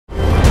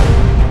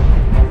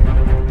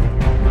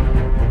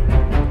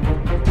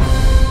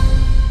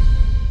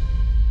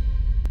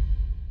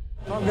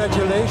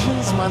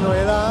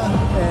Manuela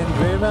and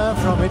Wilma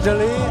from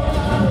Italy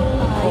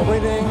for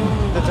winning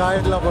the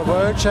title of a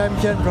World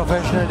Champion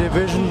Professional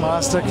Division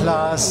Master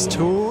Class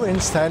 2 in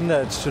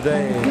Standard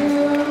today.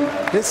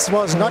 This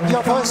was not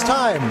your first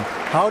time.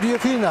 How do you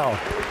feel now?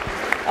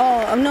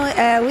 Oh no,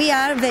 we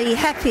are very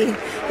happy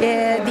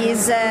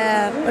these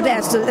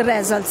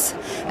results.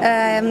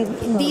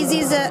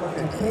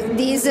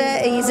 This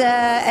is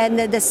and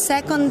the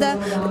second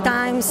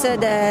times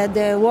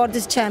the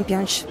World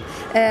Championship.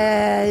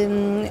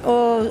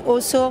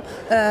 Also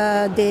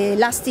the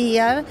last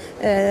year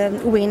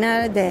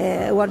winner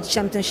the World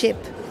Championship.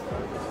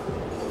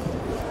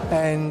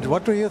 And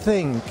what do you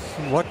think?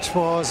 What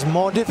was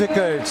more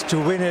difficult to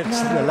win it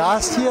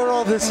last year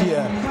or this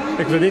year?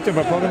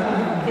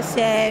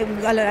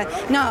 Allora,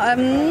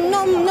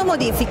 no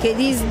modifiche.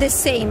 It's the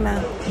same.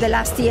 The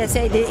last year,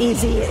 say the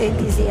easy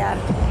this year,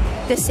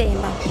 the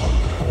same.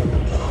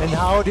 And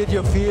how did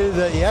you feel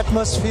the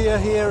atmosphere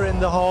here in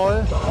the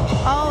hall?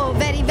 Oh,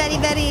 very, very,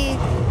 very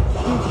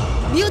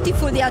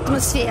beautiful the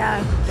atmosphere.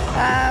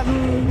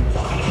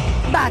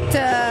 But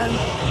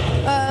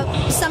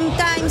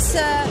sometimes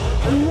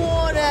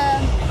more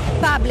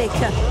public.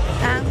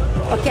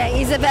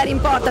 Okay, it's very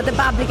important. The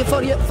public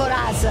for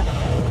us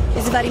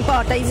is very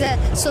important.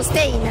 It's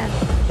sustain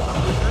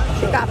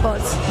the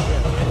couples.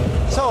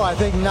 So I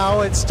think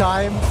now it's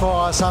time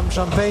for some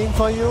champagne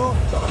for you.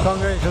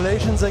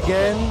 Congratulations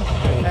again,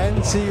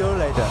 and see you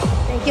later.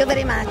 Thank you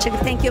very much.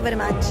 Thank you very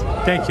much.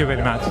 Thank you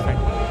very much. Thank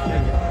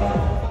you.